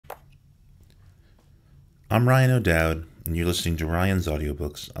I'm Ryan O'Dowd, and you're listening to Ryan's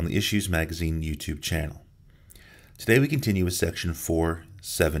Audiobooks on the Issues Magazine YouTube channel. Today we continue with section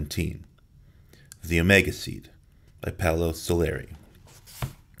 417, The Omega Seed, by Paolo Soleri.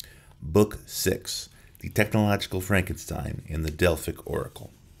 Book 6, The Technological Frankenstein and the Delphic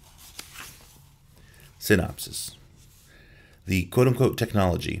Oracle. Synopsis. The quote-unquote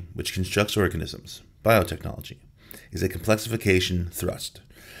technology which constructs organisms, biotechnology, is a complexification thrust.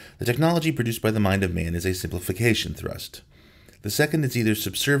 The technology produced by the mind of man is a simplification thrust. The second is either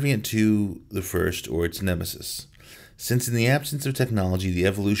subservient to the first or its nemesis. Since in the absence of technology, the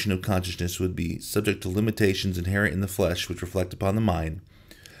evolution of consciousness would be subject to limitations inherent in the flesh which reflect upon the mind,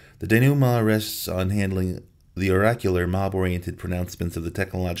 the denouement rests on handling the oracular, mob-oriented pronouncements of the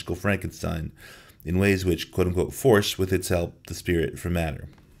technological Frankenstein in ways which, quote-unquote, force, with its help, the spirit from matter.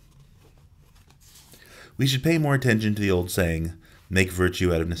 We should pay more attention to the old saying, make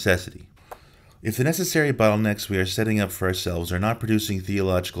virtue out of necessity. If the necessary bottlenecks we are setting up for ourselves are not producing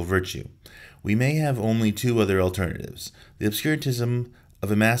theological virtue, we may have only two other alternatives: the obscurantism of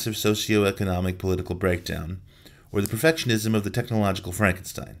a massive socio-economic political breakdown, or the perfectionism of the technological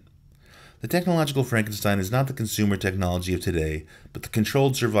Frankenstein. The technological Frankenstein is not the consumer technology of today, but the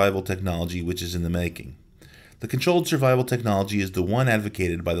controlled survival technology which is in the making. The controlled survival technology is the one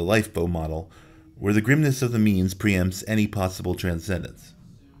advocated by the lifeboat model, where the grimness of the means preempts any possible transcendence.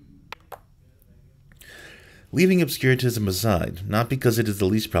 Leaving obscurantism aside, not because it is the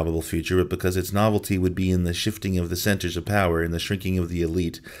least probable future, but because its novelty would be in the shifting of the centers of power and the shrinking of the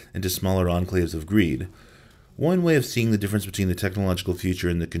elite into smaller enclaves of greed, one way of seeing the difference between the technological future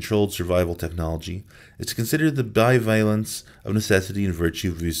and the controlled survival technology is to consider the bivalence of necessity and virtue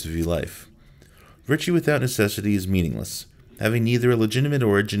vis-a-vis life. Virtue without necessity is meaningless, having neither a legitimate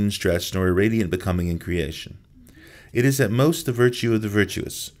origin in stress nor a radiant becoming in creation. It is at most the virtue of the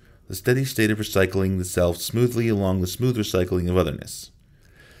virtuous, the steady state of recycling the self smoothly along the smooth recycling of otherness.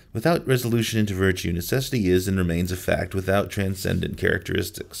 Without resolution into virtue, necessity is and remains a fact without transcendent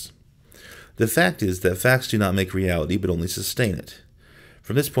characteristics. The fact is that facts do not make reality, but only sustain it.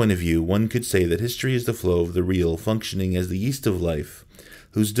 From this point of view, one could say that history is the flow of the real, functioning as the yeast of life,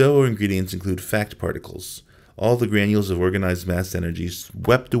 whose dough or ingredients include fact particles, all the granules of organized mass energy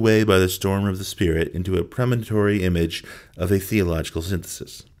swept away by the storm of the spirit into a premonitory image of a theological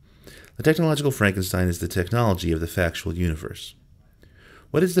synthesis. The technological Frankenstein is the technology of the factual universe.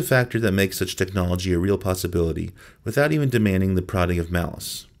 What is the factor that makes such technology a real possibility without even demanding the prodding of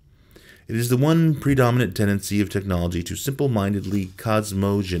malice? It is the one predominant tendency of technology to simple-mindedly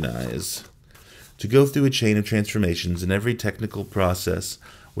cosmogonize, to go through a chain of transformations in every technical process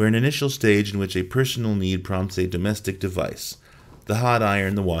where an initial stage in which a personal need prompts a domestic device, the hot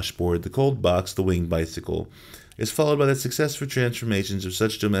iron, the washboard, the cold box, the winged bicycle, is followed by the successful transformations of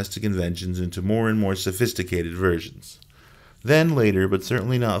such domestic inventions into more and more sophisticated versions. Then later, but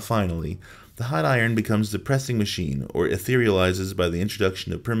certainly not finally, the hot iron becomes the pressing machine, or etherealizes by the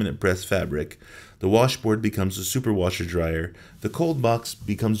introduction of permanent press fabric, the washboard becomes the super washer dryer, the cold box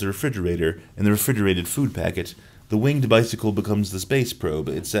becomes the refrigerator and the refrigerated food packet, the winged bicycle becomes the space probe,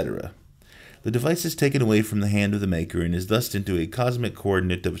 etc. The device is taken away from the hand of the maker and is thus into a cosmic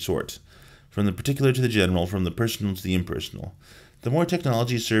coordinate of sort, from the particular to the general, from the personal to the impersonal. The more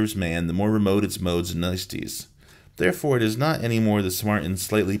technology serves man, the more remote its modes and niceties. Therefore, it is not any more the smart and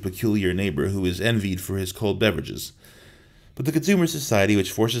slightly peculiar neighbor who is envied for his cold beverages, but the consumer society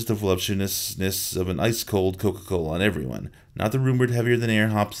which forces the voluptuousness of an ice-cold Coca-Cola on everyone, not the rumored heavier-than-air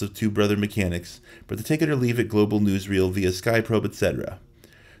hops of two brother mechanics, but the take-it-or-leave-it global newsreel via Skyprobe, etc.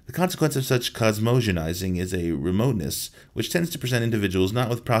 The consequence of such cosmogonizing is a remoteness which tends to present individuals not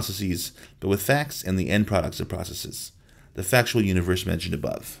with processes, but with facts and the end products of processes, the factual universe mentioned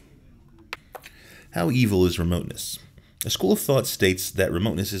above. How evil is remoteness? A school of thought states that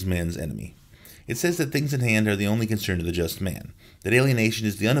remoteness is man's enemy. It says that things at hand are the only concern of the just man, that alienation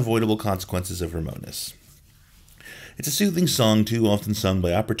is the unavoidable consequences of remoteness. It's a soothing song too often sung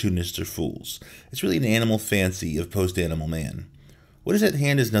by opportunists or fools. It's really an animal fancy of post-animal man. What is at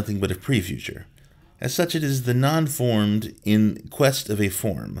hand is nothing but a pre-future. As such, it is the non-formed in quest of a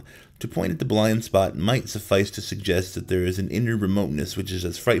form. To point at the blind spot might suffice to suggest that there is an inner remoteness which is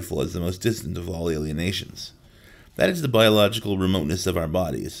as frightful as the most distant of all alienations. That is the biological remoteness of our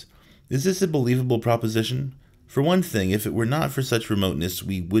bodies. Is this a believable proposition? For one thing, if it were not for such remoteness,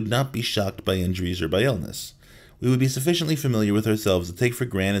 we would not be shocked by injuries or by illness. We would be sufficiently familiar with ourselves to take for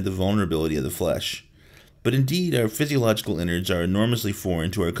granted the vulnerability of the flesh. But indeed, our physiological innards are enormously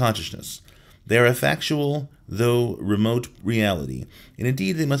foreign to our consciousness. They are a factual, though remote, reality, and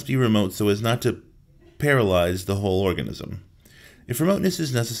indeed they must be remote so as not to paralyze the whole organism. If remoteness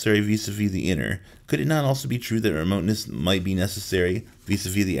is necessary vis-a-vis the inner, could it not also be true that remoteness might be necessary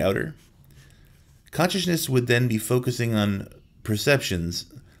vis-a-vis the outer? Consciousness would then be focusing on perceptions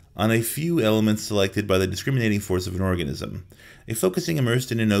on a few elements selected by the discriminating force of an organism, a focusing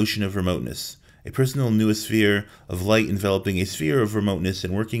immersed in a notion of remoteness, a personal noosphere of light enveloping a sphere of remoteness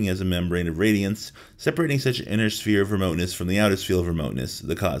and working as a membrane of radiance, separating such an inner sphere of remoteness from the outer sphere of remoteness,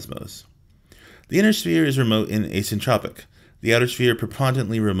 the cosmos. The inner sphere is remote and asentropic, the outer sphere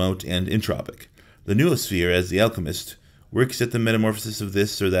prepondently remote and entropic. The noosphere, as the alchemist, works at the metamorphosis of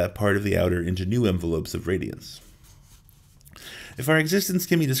this or that part of the outer into new envelopes of radiance. If our existence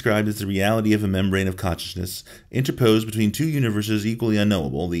can be described as the reality of a membrane of consciousness interposed between two universes equally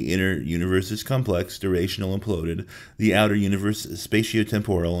unknowable, the inner universe is complex, durational, and polluted, the outer universe is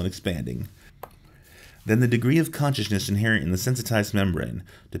spatio-temporal and expanding, then the degree of consciousness inherent in the sensitized membrane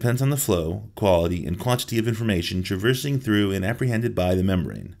depends on the flow, quality, and quantity of information traversing through and apprehended by the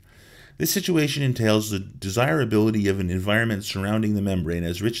membrane. This situation entails the desirability of an environment surrounding the membrane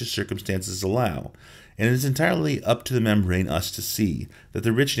as rich as circumstances allow, and it is entirely up to the membrane, us, to see that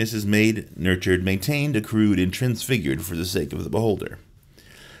the richness is made, nurtured, maintained, accrued, and transfigured for the sake of the beholder.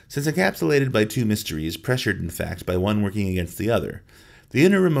 Since encapsulated by two mysteries, pressured in fact by one working against the other, the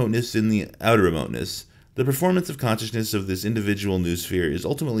inner remoteness and the outer remoteness, the performance of consciousness of this individual noosphere is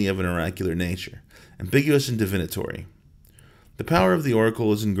ultimately of an oracular nature, ambiguous and divinatory. The power of the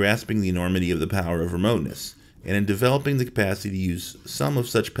oracle is in grasping the enormity of the power of remoteness, and in developing the capacity to use some of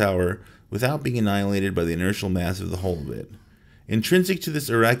such power without being annihilated by the inertial mass of the whole of it. Intrinsic to this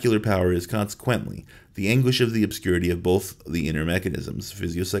oracular power is consequently the anguish of the obscurity of both the inner mechanisms,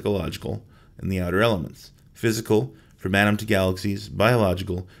 physio-psychological, and the outer elements, physical, from atom to galaxies,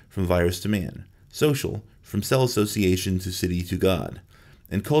 biological, from virus to man, social, from cell association to city to God,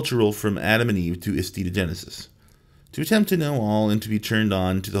 and cultural, from Adam and Eve to aesthetogenesis. To attempt to know all and to be turned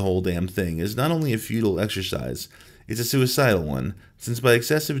on to the whole damned thing is not only a futile exercise, it's a suicidal one, since by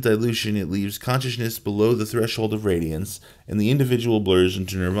excessive dilution it leaves consciousness below the threshold of radiance, and the individual blurs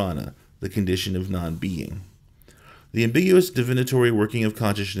into nirvana, the condition of non-being. The ambiguous divinatory working of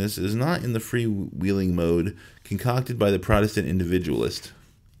consciousness is not in the freewheeling mode concocted by the Protestant individualist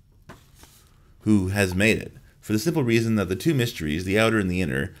who has made it, for the simple reason that the two mysteries, the outer and the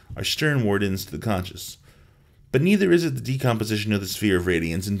inner, are stern wardens to the conscious. But neither is it the decomposition of the sphere of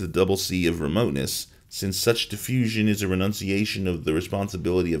radiance into the double sea of remoteness, since such diffusion is a renunciation of the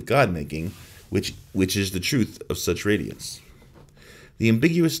responsibility of God-making, which is the truth of such radiance. The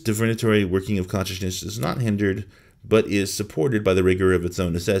ambiguous divinatory working of consciousness is not hindered, but is supported by the rigor of its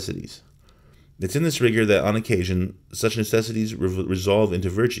own necessities. It's in this rigor that, on occasion, such necessities resolve into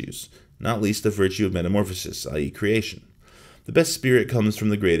virtues, not least the virtue of metamorphosis, i.e. creation. The best spirit comes from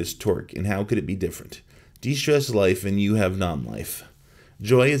the greatest torque, and how could it be different? De-stress life, and you have non-life.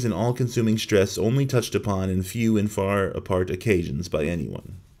 Joy is an all-consuming stress only touched upon in few and far apart occasions by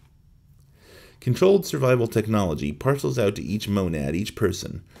anyone. Controlled survival technology parcels out to each monad, each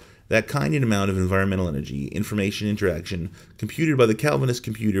person, that kind and amount of environmental energy, information, interaction, computed by the Calvinist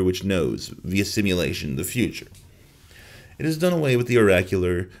computer which knows, via simulation, the future. It has done away with the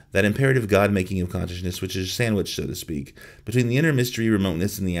oracular, that imperative God-making of consciousness which is sandwiched, so to speak, between the inner mystery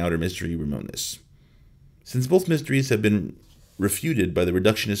remoteness and the outer mystery remoteness. Since both mysteries have been refuted by the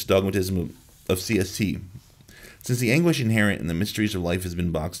reductionist dogmatism of CST, since the anguish inherent in the mysteries of life has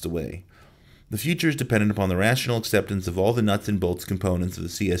been boxed away, the future is dependent upon the rational acceptance of all the nuts and bolts components of the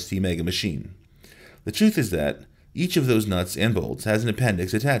CST mega machine. The truth is that each of those nuts and bolts has an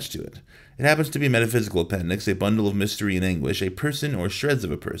appendix attached to it. It happens to be a metaphysical appendix, a bundle of mystery and anguish, a person or shreds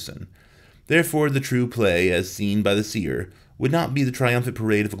of a person. Therefore, the true play, as seen by the seer, would not be the triumphant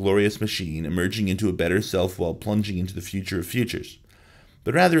parade of a glorious machine emerging into a better self while plunging into the future of futures,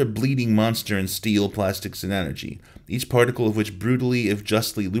 but rather a bleeding monster in steel, plastics, and energy, each particle of which brutally, if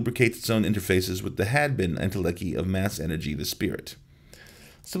justly, lubricates its own interfaces with the had-been entelechy of mass energy, the spirit.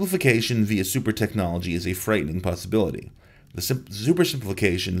 Simplification via super-technology is a frightening possibility. The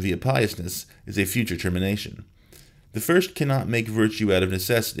super-simplification via piousness is a future termination. The first cannot make virtue out of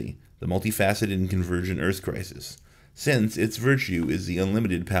necessity, the multifaceted and convergent Earth crisis, since its virtue is the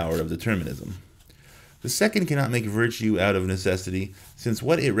unlimited power of determinism. The second cannot make virtue out of necessity, since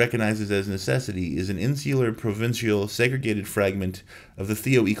what it recognizes as necessity is an insular, provincial, segregated fragment of the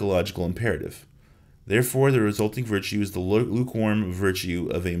theo-ecological imperative. Therefore, the resulting virtue is the lukewarm virtue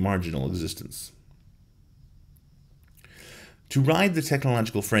of a marginal existence. To ride the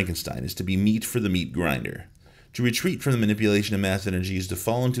technological Frankenstein is to be meat for the meat grinder. To retreat from the manipulation of mass energy is to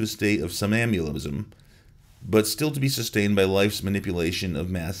fall into a state of somnambulism, but still to be sustained by life's manipulation of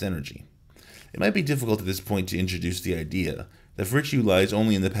mass energy. It might be difficult at this point to introduce the idea that virtue lies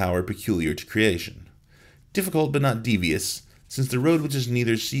only in the power peculiar to creation. Difficult but not devious, since the road which is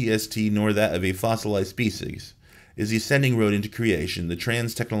neither CST nor that of a fossilized species is the ascending road into creation, the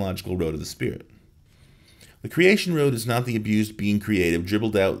trans-technological road of the spirit. The creation road is not the abused being creative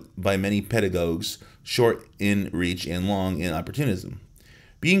dribbled out by many pedagogues, short in reach and long in opportunism.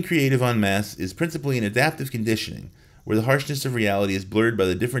 Being creative en masse is principally an adaptive conditioning, where the harshness of reality is blurred by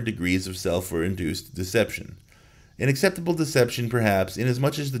the different degrees of self or induced deception. An acceptable deception, perhaps,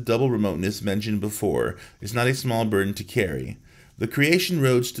 inasmuch as the double remoteness mentioned before is not a small burden to carry. The creation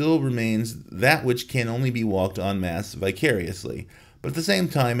road still remains that which can only be walked en masse vicariously, but at the same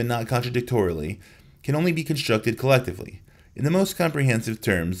time, and not contradictorily, can only be constructed collectively. In the most comprehensive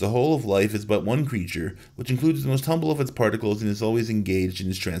terms, the whole of life is but one creature, which includes the most humble of its particles and is always engaged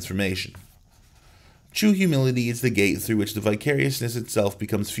in its transformation. True humility is the gate through which the vicariousness itself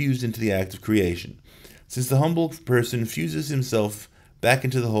becomes fused into the act of creation, since the humble person fuses himself back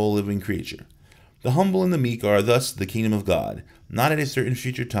into the whole living creature. The humble and the meek are thus the kingdom of God, not at a certain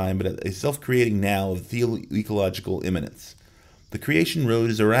future time, but at a self-creating now of ecological immanence. The creation road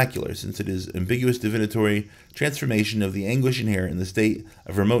is oracular, since it is ambiguous divinatory transformation of the anguish inherent in the state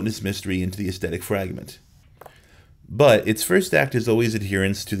of remoteness mystery into the aesthetic fragment. But its first act is always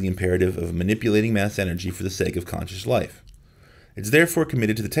adherence to the imperative of manipulating mass energy for the sake of conscious life. It is therefore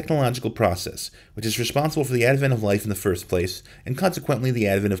committed to the technological process, which is responsible for the advent of life in the first place, and consequently the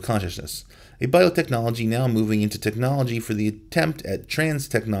advent of consciousness, a biotechnology now moving into technology for the attempt at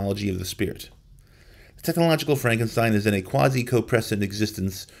trans-technology of the spirit. The technological Frankenstein is in a quasi-co-present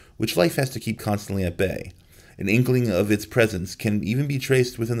existence which life has to keep constantly at bay. An inkling of its presence can even be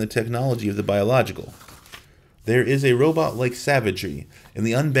traced within the technology of the biological. There is a robot-like savagery in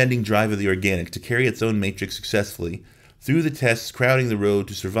the unbending drive of the organic to carry its own matrix successfully through the tests crowding the road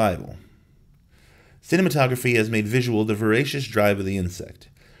to survival. Cinematography has made visual the voracious drive of the insect.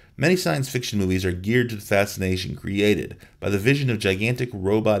 Many science fiction movies are geared to the fascination created by the vision of gigantic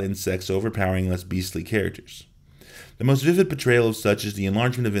robot insects overpowering less beastly characters. The most vivid portrayal of such is the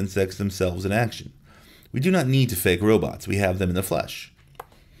enlargement of insects themselves in action. We do not need to fake robots, we have them in the flesh.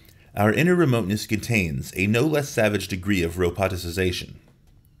 Our inner remoteness contains a no less savage degree of roboticization.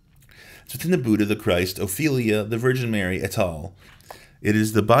 As within the Buddha, the Christ, Ophelia, the Virgin Mary, et al., it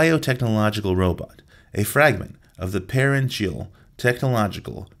is the biotechnological robot, a fragment of the parenchial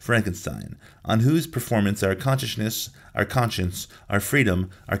technological Frankenstein, on whose performance our consciousness, our conscience, our freedom,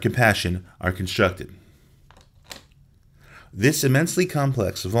 our compassion are constructed. This immensely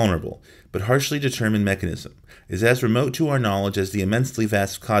complex, vulnerable, but harshly determined mechanism is as remote to our knowledge as the immensely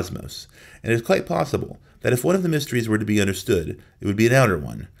vast cosmos, and it is quite possible that if one of the mysteries were to be understood, it would be an outer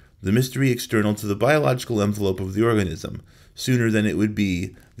one, the mystery external to the biological envelope of the organism, sooner than it would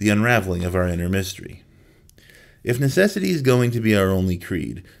be the unraveling of our inner mystery. If necessity is going to be our only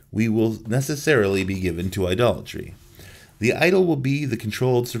creed, we will necessarily be given to idolatry. The idol will be the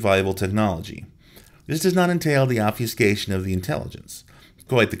controlled survival technology. This does not entail the obfuscation of the intelligence.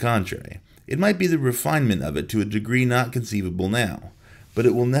 Quite the contrary. It might be the refinement of it to a degree not conceivable now, but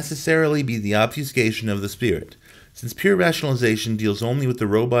it will necessarily be the obfuscation of the spirit, since pure rationalization deals only with the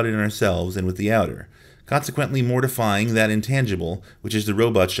robot in ourselves and with the outer, consequently mortifying that intangible which is the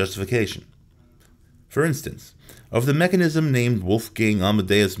robot's justification. For instance, of the mechanism named Wolfgang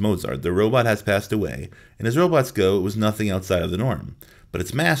Amadeus Mozart, the robot has passed away, and as robots go, it was nothing outside of the norm. But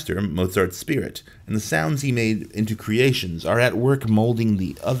its master, Mozart's spirit, and the sounds he made into creations are at work molding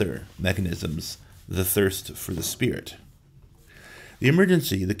the other mechanisms, the thirst for the spirit. The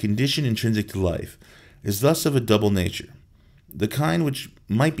emergency, the condition intrinsic to life, is thus of a double nature, the kind which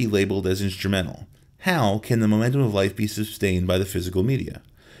might be labeled as instrumental. How can the momentum of life be sustained by the physical media?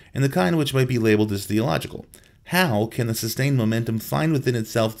 And the kind which might be labeled as theological. How can the sustained momentum find within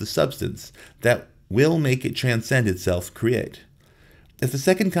itself the substance that will make it transcend itself, create? If the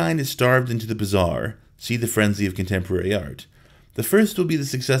second kind is starved into the bizarre, see the frenzy of contemporary art, the first will be the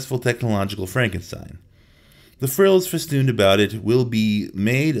successful technological Frankenstein. The frills festooned about it will be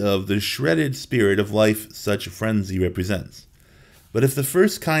made of the shredded spirit of life such frenzy represents. But if the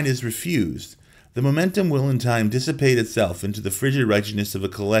first kind is refused, the momentum will in time dissipate itself into the frigid righteousness of a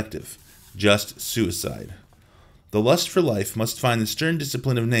collective, just suicide. The lust for life must find the stern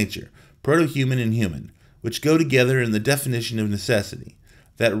discipline of nature, proto-human and human, which go together in the definition of necessity,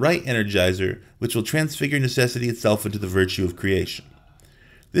 that right energizer which will transfigure necessity itself into the virtue of creation.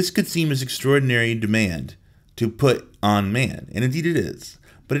 This could seem as extraordinary demand to put on man, and indeed it is,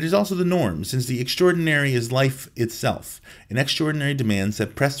 but it is also the norm, since the extraordinary is life itself, and extraordinary demands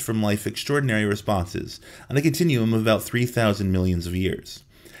have pressed from life extraordinary responses on a continuum of about 3,000 millions of years.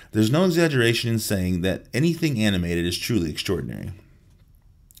 There's no exaggeration in saying that anything animated is truly extraordinary.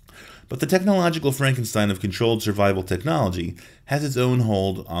 But the technological Frankenstein of controlled survival technology has its own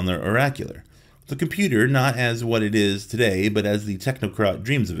hold on the oracular. The computer, not as what it is today, but as the technocrat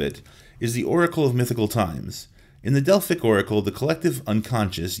dreams of it, is the oracle of mythical times. In the Delphic oracle, the collective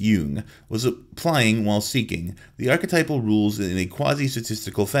unconscious, Jung, was applying, while seeking, the archetypal rules in a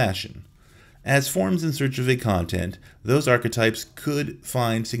quasi-statistical fashion. As forms in search of a content, those archetypes could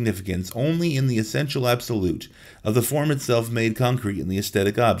find significance only in the essential absolute of the form itself made concrete in the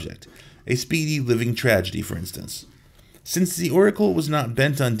aesthetic object, a speedy living tragedy, for instance. Since the oracle was not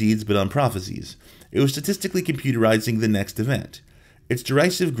bent on deeds but on prophecies, it was statistically computerizing the next event. Its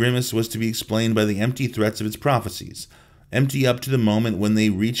derisive grimace was to be explained by the empty threats of its prophecies, empty up to the moment when they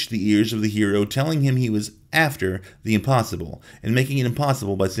reached the ears of the hero, telling him he was after the impossible, and making it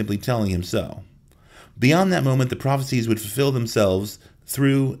impossible by simply telling him so. Beyond that moment, the prophecies would fulfill themselves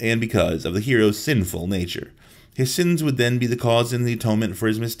through and because of the hero's sinful nature. His sins would then be the cause and the atonement for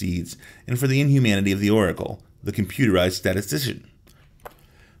his misdeeds, and for the inhumanity of the oracle, the computerized statistician.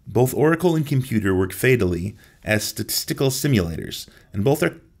 Both oracle and computer work fatally as statistical simulators, and both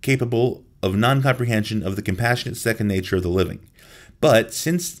are capable of non-comprehension of the compassionate second nature of the living. But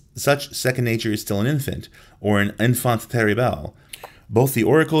since such second nature is still an infant, or an enfant terrible, both the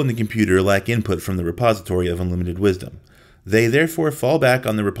oracle and the computer lack input from the repository of unlimited wisdom. They therefore fall back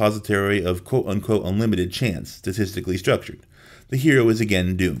on the repository of quote-unquote unlimited chance, statistically structured. The hero is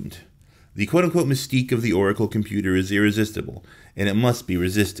again doomed. The quote-unquote mystique of the oracle computer is irresistible, and it must be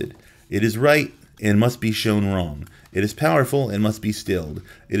resisted. It is right and must be shown wrong. It is powerful and must be stilled.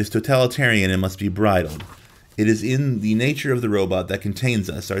 It is totalitarian and must be bridled. It is in the nature of the robot that contains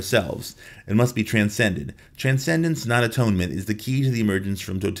us, ourselves, and must be transcended. Transcendence, not atonement, is the key to the emergence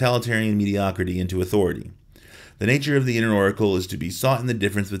from totalitarian mediocrity into authority. The nature of the inner oracle is to be sought in the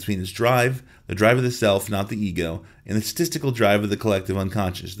difference between its drive, the drive of the self, not the ego, and the statistical drive of the collective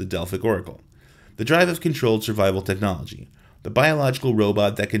unconscious, the Delphic oracle. The drive of controlled survival technology. The biological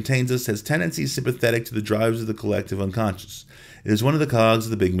robot that contains us has tendencies sympathetic to the drives of the collective unconscious. It is one of the cogs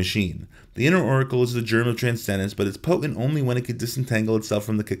of the big machine. The inner oracle is the germ of transcendence, but it's potent only when it can disentangle itself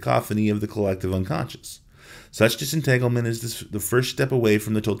from the cacophony of the collective unconscious. Such disentanglement is the first step away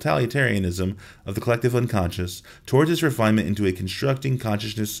from the totalitarianism of the collective unconscious towards its refinement into a constructing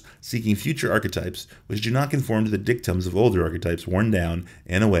consciousness seeking future archetypes which do not conform to the dictums of older archetypes worn down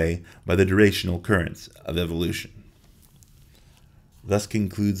and away by the durational currents of evolution. Thus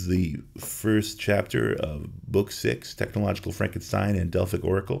concludes the first chapter of Book 6, Technological Frankenstein and Delphic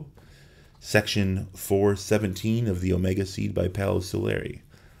Oracle, Section 417 of the Omega Seed by Paolo Soleri.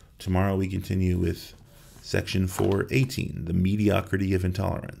 Tomorrow we continue with Section 418, The Mediocrity of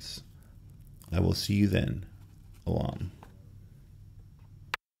Intolerance. I will see you then. Olam.